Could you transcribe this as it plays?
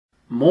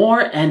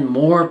More and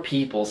more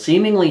people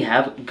seemingly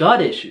have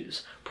gut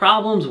issues,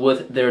 problems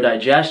with their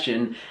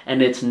digestion,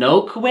 and it's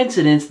no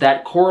coincidence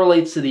that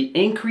correlates to the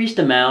increased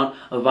amount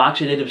of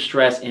oxidative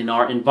stress in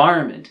our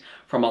environment,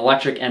 from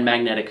electric and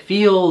magnetic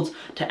fields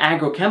to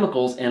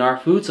agrochemicals in our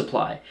food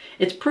supply.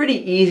 It's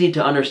pretty easy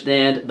to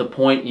understand the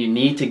point you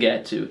need to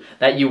get to,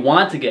 that you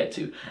want to get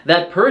to.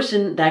 That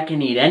person that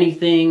can eat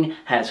anything,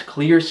 has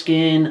clear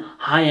skin,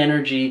 high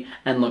energy,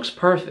 and looks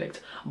perfect.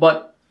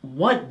 But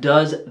what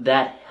does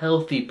that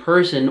healthy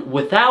person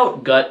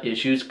without gut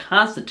issues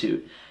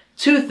constitute?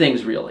 Two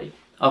things really: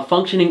 a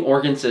functioning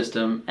organ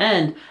system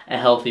and a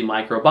healthy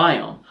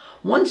microbiome.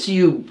 Once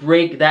you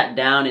break that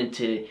down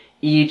into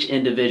each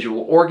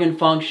individual organ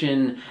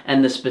function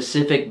and the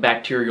specific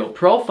bacterial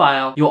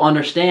profile, you'll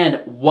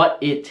understand what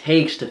it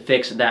takes to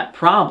fix that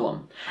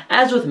problem.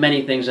 As with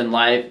many things in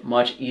life,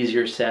 much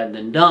easier said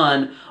than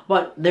done,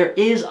 but there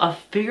is a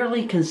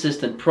fairly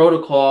consistent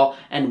protocol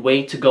and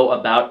way to go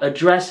about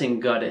addressing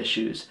gut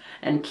issues.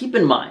 And keep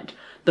in mind,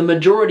 the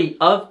majority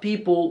of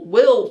people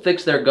will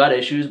fix their gut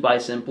issues by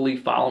simply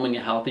following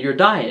a healthier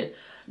diet.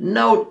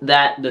 Note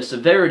that the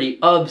severity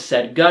of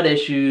said gut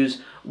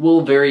issues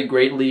will vary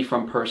greatly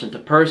from person to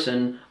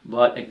person,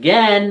 but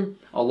again,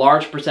 a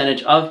large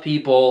percentage of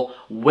people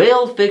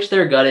will fix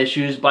their gut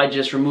issues by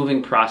just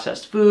removing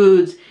processed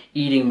foods,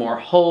 eating more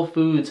whole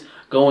foods,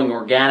 going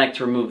organic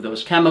to remove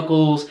those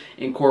chemicals,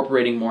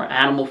 incorporating more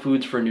animal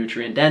foods for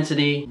nutrient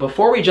density.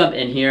 Before we jump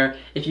in here,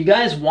 if you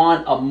guys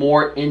want a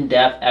more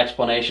in-depth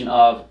explanation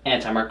of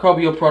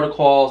antimicrobial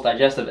protocols,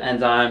 digestive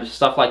enzymes,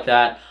 stuff like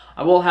that,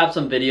 I will have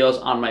some videos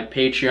on my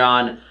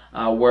Patreon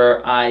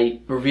where I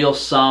reveal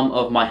some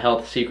of my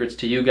health secrets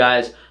to you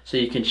guys, so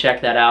you can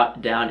check that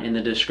out down in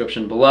the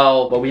description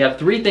below. But we have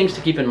three things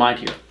to keep in mind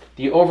here.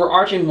 The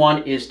overarching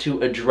one is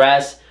to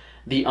address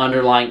the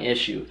underlying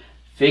issue.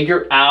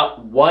 Figure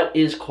out what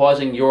is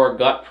causing your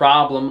gut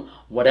problem,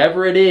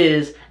 whatever it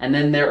is, and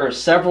then there are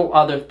several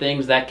other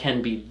things that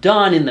can be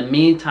done in the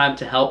meantime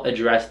to help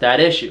address that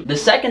issue. The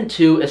second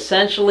two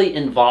essentially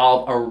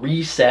involve a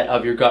reset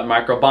of your gut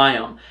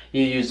microbiome.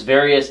 You use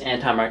various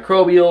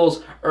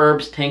antimicrobials,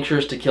 herbs,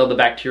 tinctures to kill the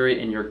bacteria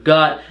in your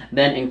gut,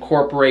 then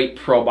incorporate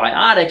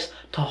probiotics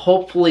to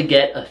hopefully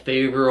get a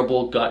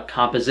favorable gut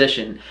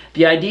composition.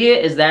 The idea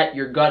is that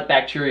your gut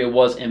bacteria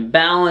was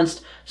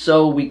imbalanced,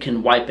 so we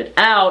can wipe it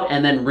out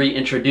and then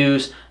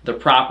reintroduce the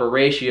proper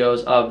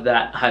ratios of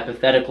that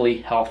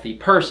hypothetically healthy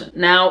person.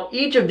 Now,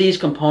 each of these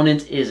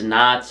components is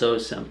not so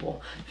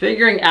simple.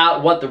 Figuring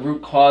out what the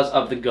root cause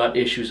of the gut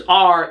issues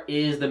are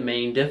is the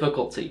main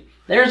difficulty.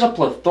 There's a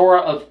plethora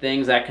of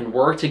things that can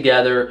work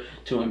together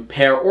to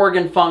impair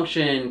organ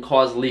function,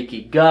 cause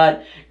leaky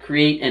gut,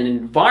 create an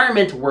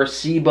environment where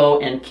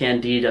SIBO and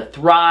Candida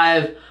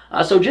thrive.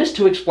 So just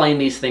to explain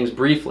these things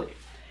briefly.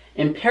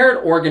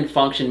 Impaired organ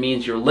function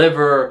means your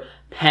liver,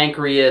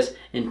 pancreas,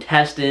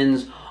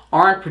 intestines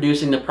aren't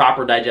producing the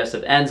proper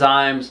digestive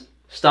enzymes,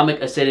 stomach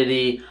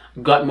acidity,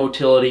 gut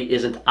motility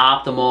isn't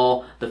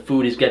optimal, the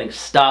food is getting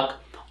stuck.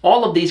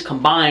 All of these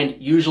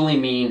combined usually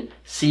mean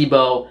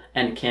SIBO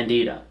and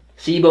Candida.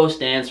 SIBO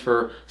stands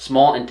for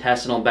small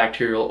intestinal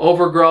bacterial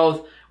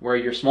overgrowth, where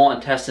your small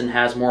intestine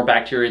has more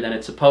bacteria than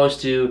it's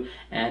supposed to,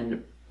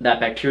 and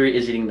that bacteria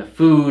is eating the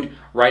food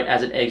right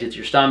as it exits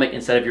your stomach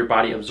instead of your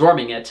body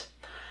absorbing it.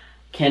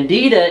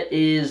 Candida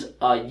is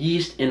a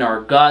yeast in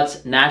our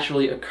guts,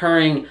 naturally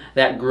occurring,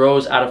 that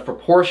grows out of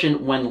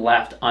proportion when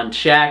left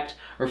unchecked,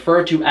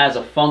 referred to as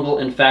a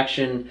fungal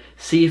infection,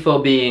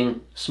 SIFO being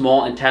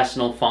small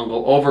intestinal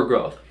fungal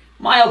overgrowth.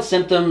 Mild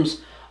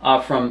symptoms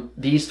from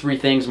these three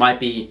things might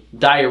be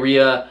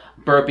diarrhea,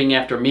 burping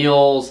after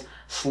meals,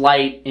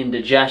 slight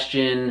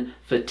indigestion,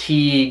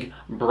 fatigue,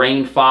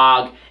 brain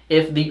fog.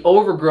 If the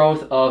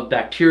overgrowth of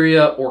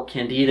bacteria or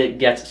Candida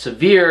gets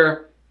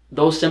severe,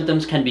 those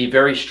symptoms can be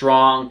very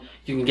strong.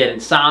 You can get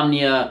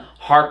insomnia,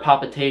 heart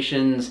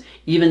palpitations,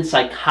 even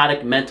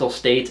psychotic mental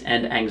states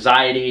and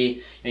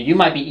anxiety. You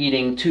might be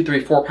eating 2, 3,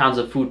 4 pounds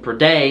of food per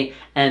day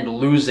and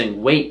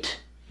losing weight.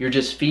 You're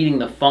just feeding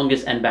the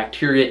fungus and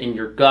bacteria in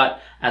your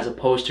gut as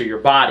opposed to your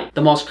body.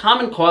 The most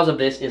common cause of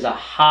this is a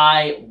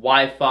high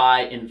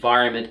Wi-Fi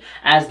environment,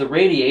 as the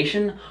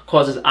radiation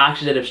causes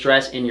oxidative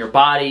stress in your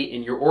body,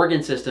 in your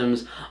organ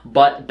systems,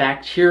 but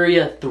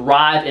bacteria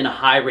thrive in a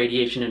high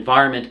radiation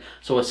environment.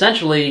 So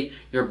essentially,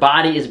 your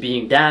body is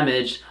being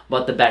damaged,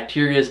 but the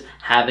bacteria is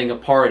having a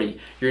party.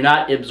 You're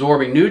not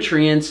absorbing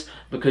nutrients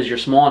because your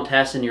small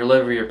intestine, your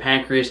liver, your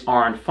pancreas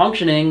aren't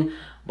functioning,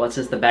 but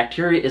since the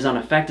bacteria is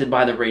unaffected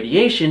by the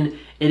radiation,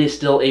 it is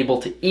still able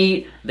to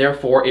eat,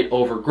 therefore it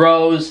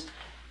overgrows,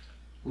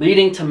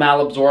 leading to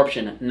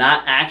malabsorption,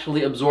 not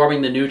actually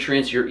absorbing the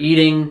nutrients you're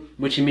eating,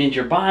 which means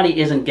your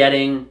body isn't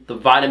getting the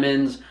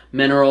vitamins,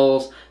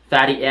 minerals,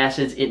 fatty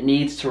acids it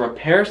needs to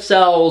repair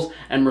cells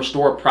and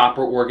restore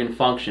proper organ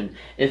function.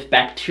 If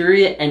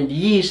bacteria and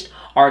yeast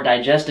are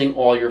digesting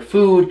all your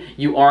food,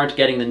 you aren't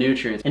getting the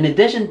nutrients. In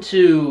addition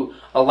to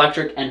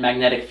electric and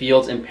magnetic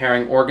fields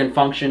impairing organ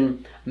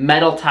function,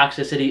 metal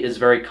toxicity is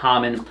very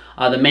common.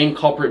 The main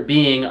culprit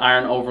being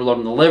iron overload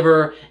in the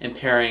liver,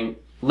 impairing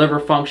liver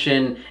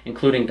function,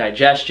 including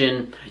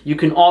digestion. You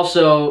can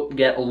also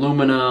get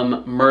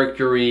aluminum,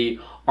 mercury,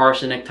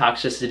 arsenic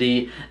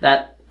toxicity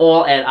that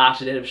all add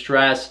oxidative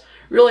stress.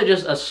 Really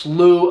just a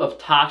slew of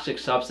toxic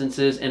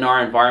substances in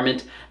our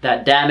environment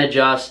that damage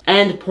us,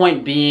 and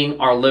point being,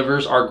 our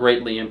livers are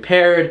greatly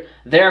impaired,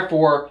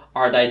 therefore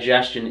our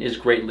digestion is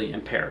greatly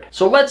impaired.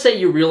 So let's say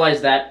you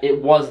realize that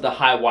it was the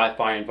high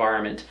Wi-Fi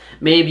environment.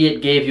 Maybe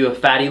it gave you a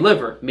fatty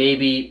liver,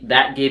 maybe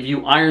that gave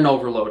you iron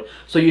overload.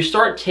 So you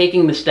start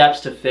taking the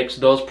steps to fix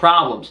those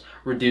problems.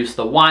 Reduce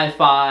the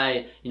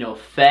Wi-Fi,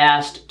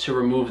 fast to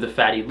remove the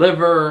fatty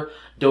liver,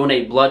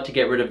 donate blood to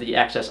get rid of the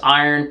excess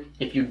iron.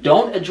 If you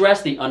don't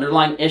address the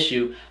underlying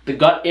issue, the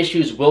gut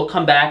issues will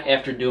come back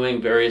after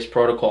doing various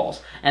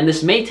protocols. And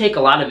this may take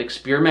a lot of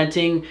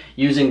experimenting,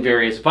 using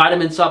various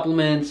vitamin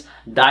supplements,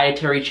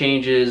 dietary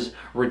changes,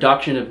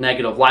 reduction of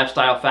negative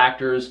lifestyle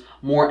factors,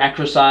 more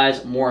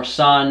exercise, more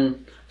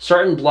sun.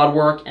 Certain blood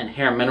work and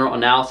hair mineral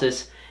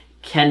analysis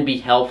can be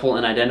helpful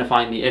in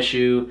identifying the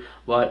issue,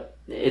 but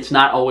it's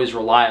not always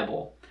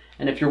reliable.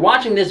 And if you're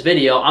watching this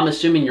video, I'm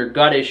assuming your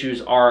gut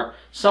issues are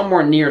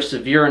somewhere near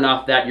severe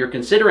enough that you're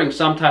considering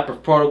some type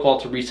of protocol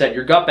to reset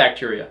your gut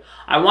bacteria.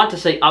 I want to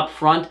say up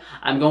front,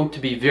 I'm going to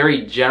be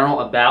very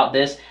general about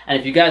this, and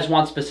if you guys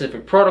want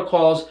specific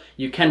protocols,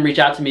 you can reach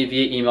out to me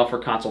via email for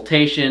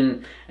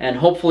consultation, and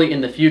hopefully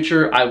in the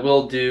future I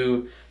will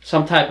do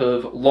some type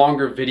of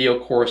longer video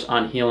course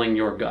on healing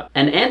your gut.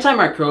 An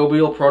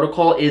antimicrobial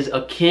protocol is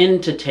akin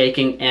to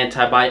taking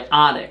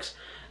antibiotics.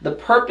 The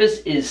purpose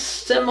is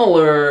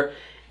similar,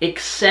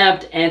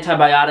 except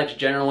antibiotics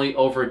generally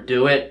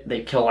overdo it.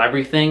 They kill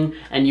everything,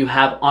 and you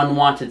have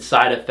unwanted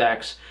side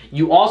effects.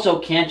 You also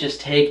can't just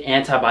take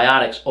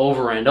antibiotics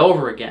over and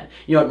over again.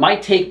 It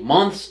might take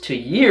months to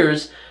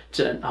years,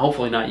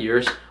 hopefully not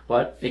years,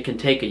 but it can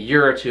take a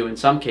year or two in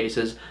some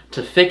cases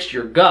to fix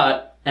your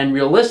gut. And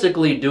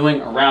realistically,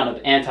 doing a round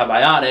of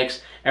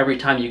antibiotics every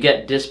time you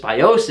get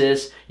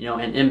dysbiosis,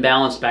 an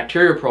imbalanced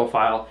bacteria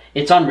profile,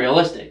 it's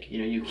unrealistic.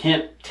 You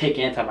can't take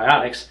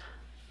antibiotics,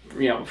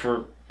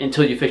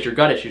 until you fix your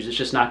gut issues. It's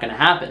just not going to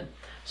happen.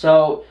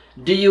 So,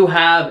 do you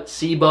have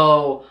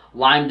SIBO,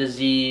 Lyme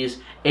disease,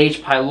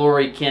 H.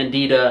 pylori,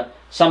 candida,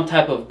 some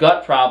type of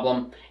gut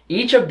problem?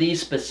 Each of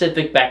these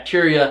specific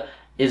bacteria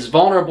is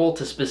vulnerable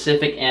to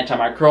specific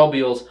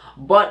antimicrobials,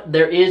 but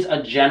there is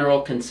a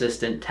general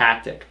consistent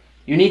tactic.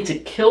 You need to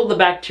kill the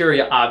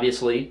bacteria,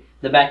 obviously.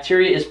 The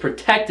bacteria is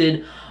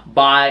protected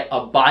by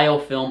a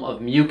biofilm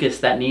of mucus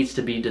that needs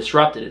to be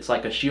disrupted. It's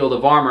like a shield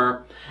of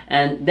armor.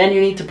 And then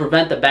you need to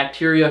prevent the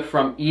bacteria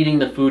from eating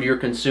the food you're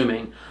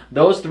consuming.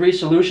 Those three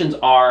solutions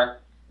are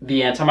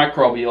the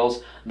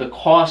antimicrobials, the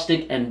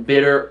caustic and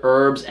bitter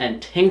herbs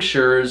and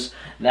tinctures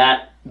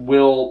that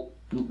will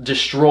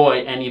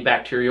destroy any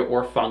bacteria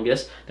or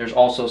fungus. There's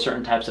also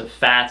certain types of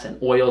fats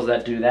and oils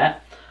that do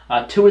that.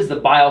 Two is the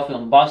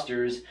biofilm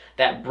busters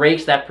that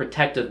breaks that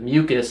protective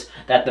mucus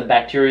that the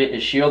bacteria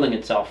is shielding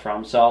itself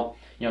from. So,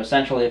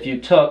 essentially if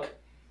you took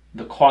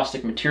the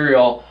caustic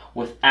material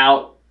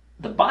without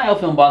the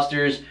biofilm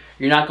busters,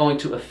 you're not going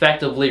to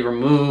effectively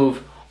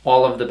remove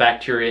all of the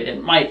bacteria.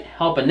 It might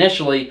help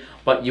initially,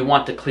 but you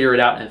want to clear it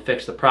out and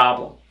fix the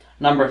problem.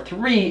 Number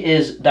 3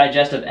 is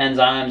digestive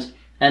enzymes,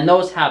 and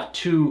those have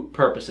two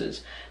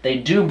purposes. They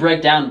do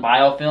break down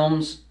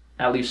biofilms,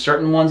 at least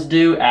certain ones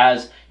do,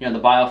 as the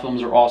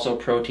biofilms are also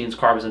proteins,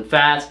 carbs, and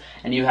fats,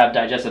 and you have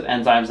digestive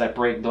enzymes that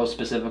break those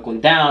specifically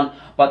down,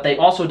 but they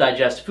also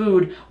digest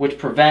food, which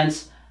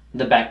prevents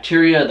the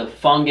bacteria, the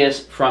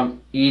fungus,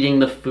 from eating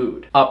the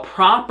food. A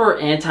proper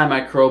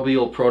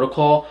antimicrobial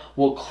protocol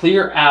will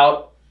clear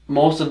out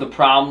most of the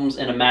problems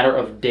in a matter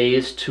of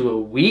days to a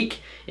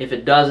week. If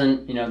it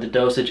doesn't, the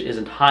dosage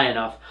isn't high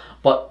enough.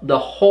 But the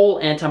whole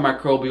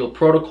antimicrobial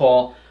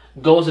protocol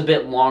goes a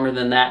bit longer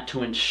than that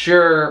to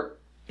ensure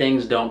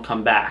things don't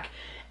come back.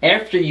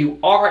 After you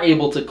are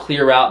able to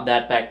clear out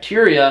that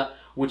bacteria,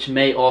 which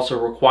may also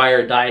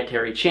require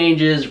dietary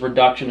changes,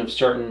 reduction of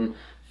certain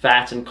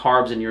fats and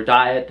carbs in your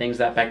diet, things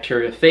that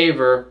bacteria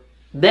favor,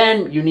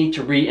 then you need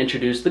to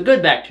reintroduce the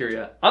good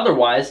bacteria.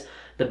 Otherwise,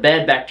 the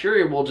bad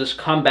bacteria will just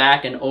come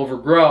back and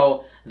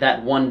overgrow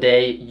that one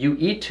day you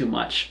eat too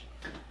much.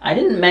 I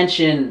didn't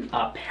mention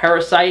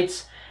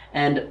parasites,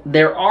 and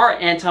there are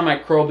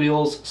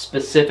antimicrobials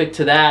specific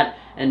to that,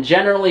 and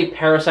generally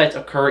parasites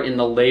occur in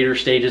the later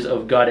stages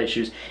of gut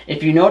issues.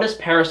 If you notice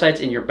parasites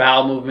in your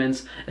bowel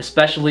movements,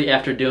 especially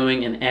after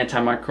doing an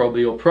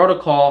antimicrobial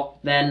protocol,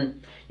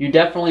 then you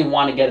definitely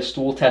want to get a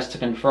stool test to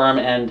confirm,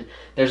 and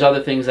there's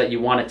other things that you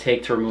want to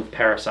take to remove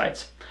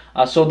parasites.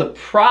 So the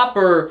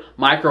proper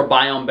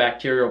microbiome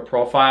bacterial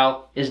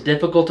profile is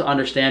difficult to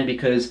understand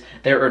because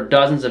there are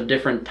dozens of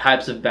different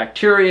types of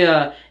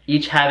bacteria,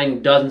 each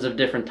having dozens of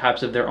different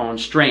types of their own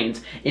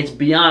strains. It's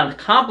beyond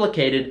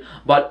complicated,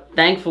 but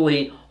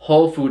thankfully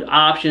whole food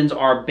options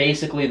are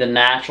basically the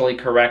naturally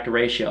correct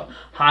ratio.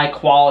 High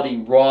quality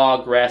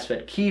raw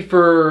grass-fed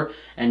kefir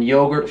and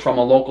yogurt from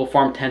a local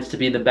farm tends to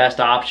be the best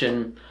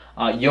option.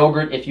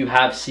 Yogurt if you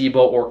have SIBO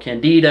or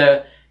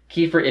candida,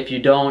 kefir if you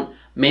don't.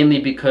 mainly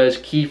because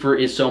kefir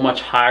is so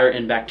much higher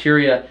in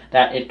bacteria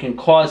that it can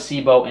cause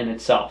SIBO in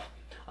itself.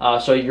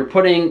 So you're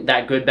putting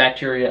that good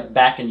bacteria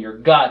back in your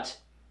gut.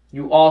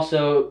 You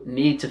also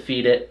need to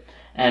feed it,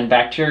 and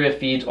bacteria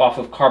feeds off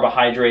of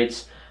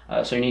carbohydrates.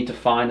 So you need to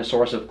find a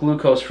source of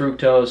glucose,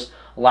 fructose,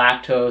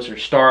 lactose, or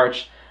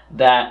starch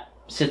that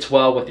sits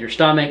well with your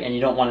stomach, and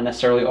you don't want to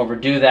necessarily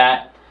overdo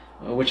that,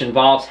 which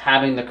involves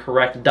having the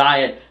correct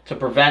diet to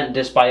prevent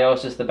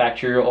dysbiosis, the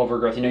bacterial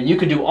overgrowth. You know, you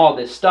could do all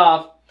this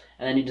stuff,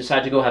 and then you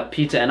decide to go have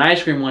pizza and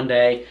ice cream one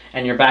day,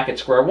 and you're back at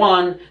square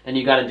one. Then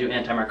you got to do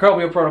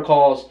antimicrobial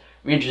protocols,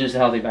 reintroduce the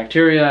healthy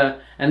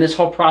bacteria, and this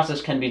whole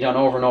process can be done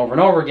over and over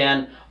and over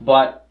again.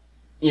 But,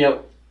 you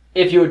know,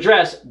 if you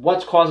address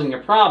what's causing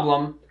your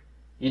problem,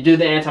 you do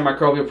the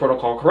antimicrobial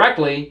protocol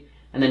correctly,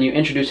 and then you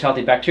introduce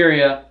healthy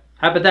bacteria,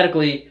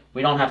 hypothetically,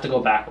 we don't have to go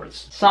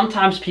backwards.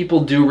 Sometimes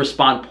people do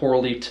respond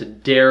poorly to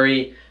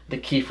dairy, the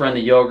kefir and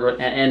the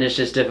yogurt, and it's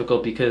just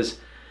difficult because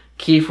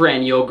kefir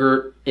and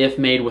yogurt, if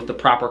made with the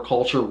proper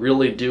culture,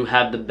 really do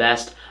have the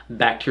best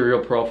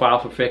bacterial profile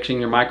for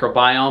fixing your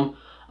microbiome.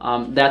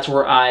 That's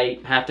where I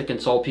have to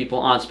consult people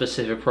on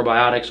specific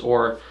probiotics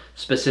or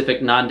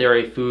specific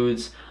non-dairy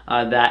foods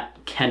that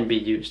can be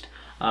used.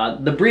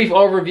 The brief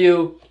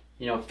overview,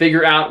 you know,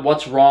 figure out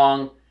what's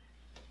wrong,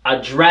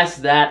 address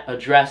that.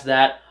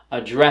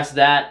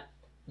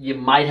 You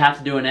might have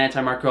to do an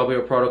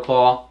antimicrobial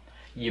protocol.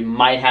 You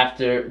might have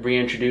to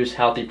reintroduce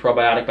healthy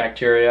probiotic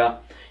bacteria.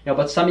 You know,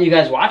 but some of you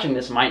guys watching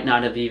this might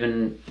not have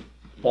even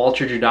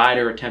altered your diet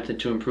or attempted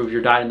to improve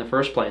your diet in the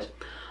first place.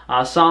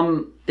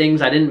 Some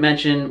things I didn't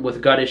mention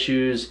with gut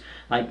issues,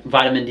 like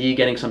vitamin D,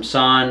 getting some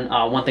sun.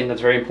 One thing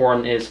that's very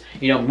important is,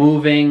 you know,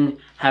 moving,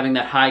 having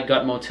that high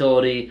gut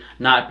motility,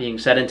 not being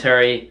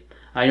sedentary.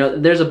 You know,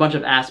 there's a bunch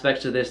of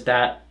aspects to this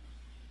that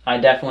I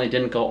definitely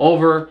didn't go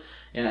over,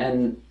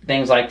 and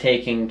things like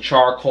taking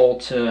charcoal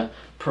to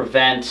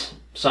prevent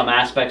some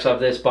aspects of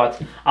this, but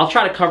I'll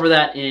try to cover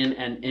that in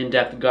an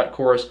in-depth gut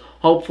course.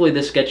 Hopefully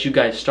this gets you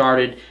guys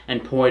started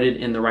and pointed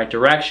in the right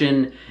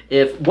direction.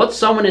 If what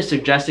someone is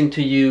suggesting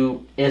to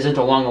you isn't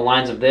along the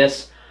lines of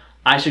this,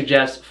 I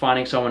suggest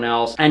finding someone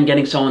else and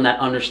getting someone that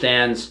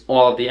understands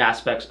all of the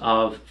aspects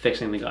of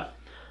fixing the gut.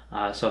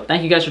 So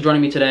thank you guys for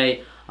joining me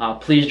today.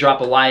 Please drop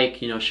a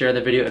like, you know, share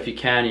the video if you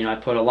can. You know, I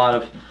put a lot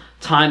of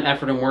time,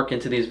 effort, and work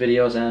into these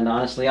videos, and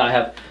honestly, I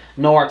have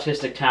no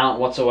artistic talent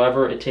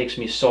whatsoever. It takes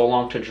me so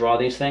long to draw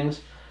these things.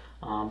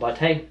 But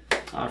hey,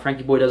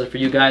 Frankie Boy does it for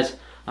you guys.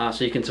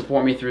 So you can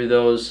support me through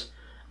those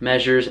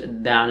measures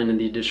down in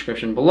the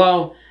description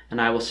below. And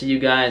I will see you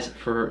guys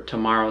for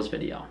tomorrow's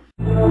video.